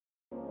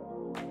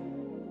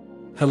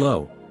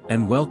Hello,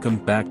 and welcome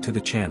back to the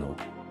channel.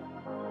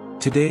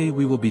 Today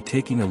we will be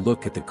taking a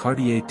look at the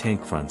Cartier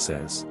Tank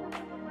Francaise.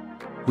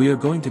 We are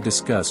going to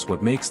discuss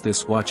what makes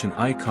this watch an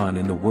icon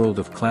in the world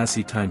of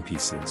classy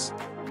timepieces.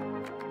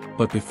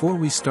 But before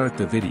we start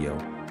the video,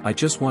 I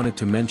just wanted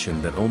to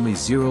mention that only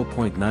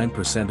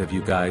 0.9% of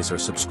you guys are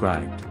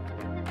subscribed.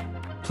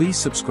 Please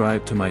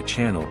subscribe to my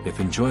channel if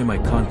you enjoy my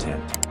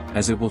content,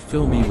 as it will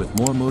fill me with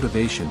more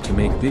motivation to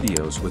make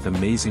videos with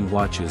amazing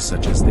watches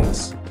such as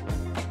this.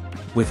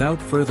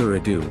 Without further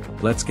ado,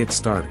 let's get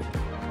started.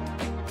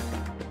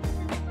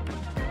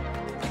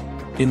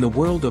 In the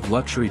world of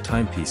luxury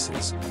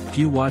timepieces,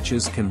 few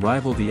watches can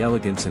rival the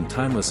elegance and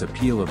timeless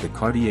appeal of the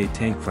Cartier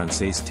Tank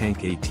Francaise Tank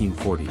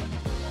 1840.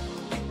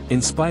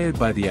 Inspired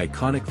by the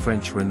iconic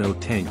French Renault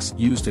tanks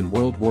used in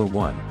World War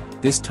I,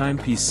 this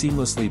timepiece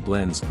seamlessly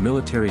blends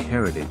military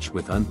heritage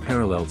with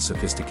unparalleled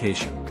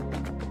sophistication.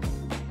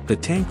 The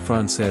Tank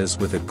Francaise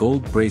with a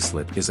gold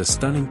bracelet is a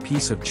stunning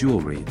piece of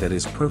jewelry that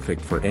is perfect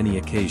for any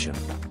occasion.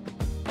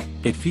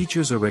 It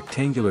features a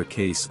rectangular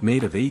case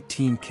made of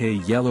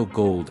 18K yellow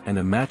gold and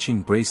a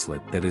matching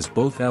bracelet that is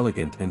both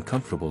elegant and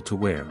comfortable to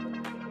wear.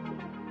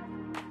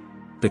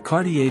 The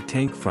Cartier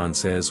Tank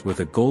Francaise with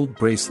a gold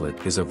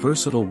bracelet is a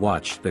versatile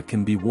watch that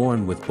can be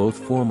worn with both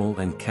formal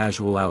and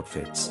casual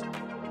outfits.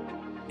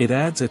 It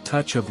adds a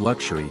touch of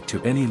luxury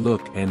to any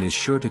look and is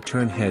sure to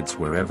turn heads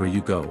wherever you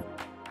go.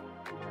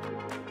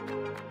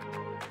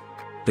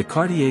 The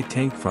Cartier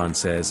Tank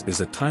Francaise is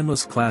a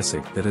timeless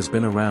classic that has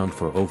been around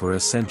for over a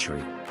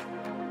century.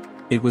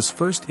 It was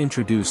first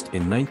introduced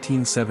in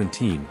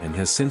 1917 and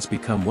has since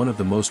become one of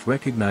the most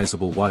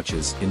recognizable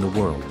watches in the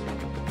world.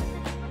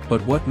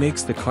 But what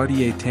makes the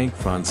Cartier Tank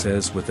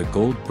Francaise with a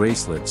gold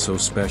bracelet so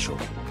special?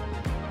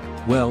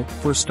 Well,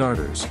 for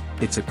starters,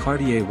 it's a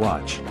Cartier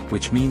watch,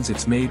 which means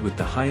it's made with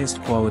the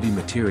highest quality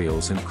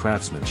materials and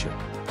craftsmanship.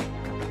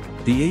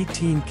 The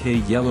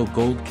 18K yellow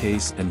gold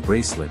case and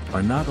bracelet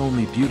are not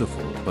only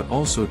beautiful but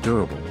also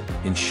durable,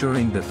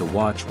 ensuring that the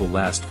watch will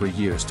last for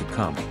years to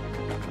come.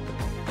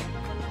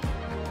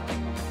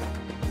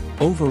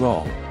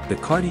 Overall, the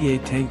Cartier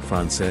Tank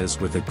Francaise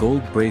with a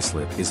gold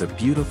bracelet is a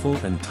beautiful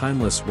and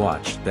timeless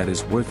watch that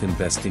is worth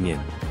investing in.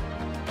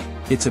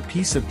 It's a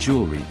piece of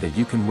jewelry that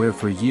you can wear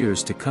for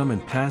years to come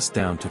and pass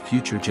down to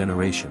future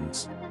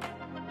generations.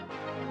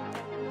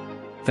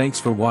 Thanks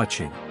for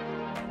watching.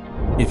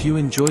 If you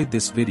enjoyed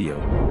this video,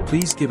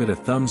 please give it a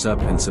thumbs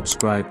up and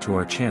subscribe to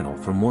our channel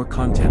for more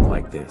content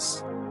like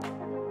this.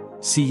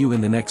 See you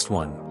in the next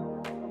one.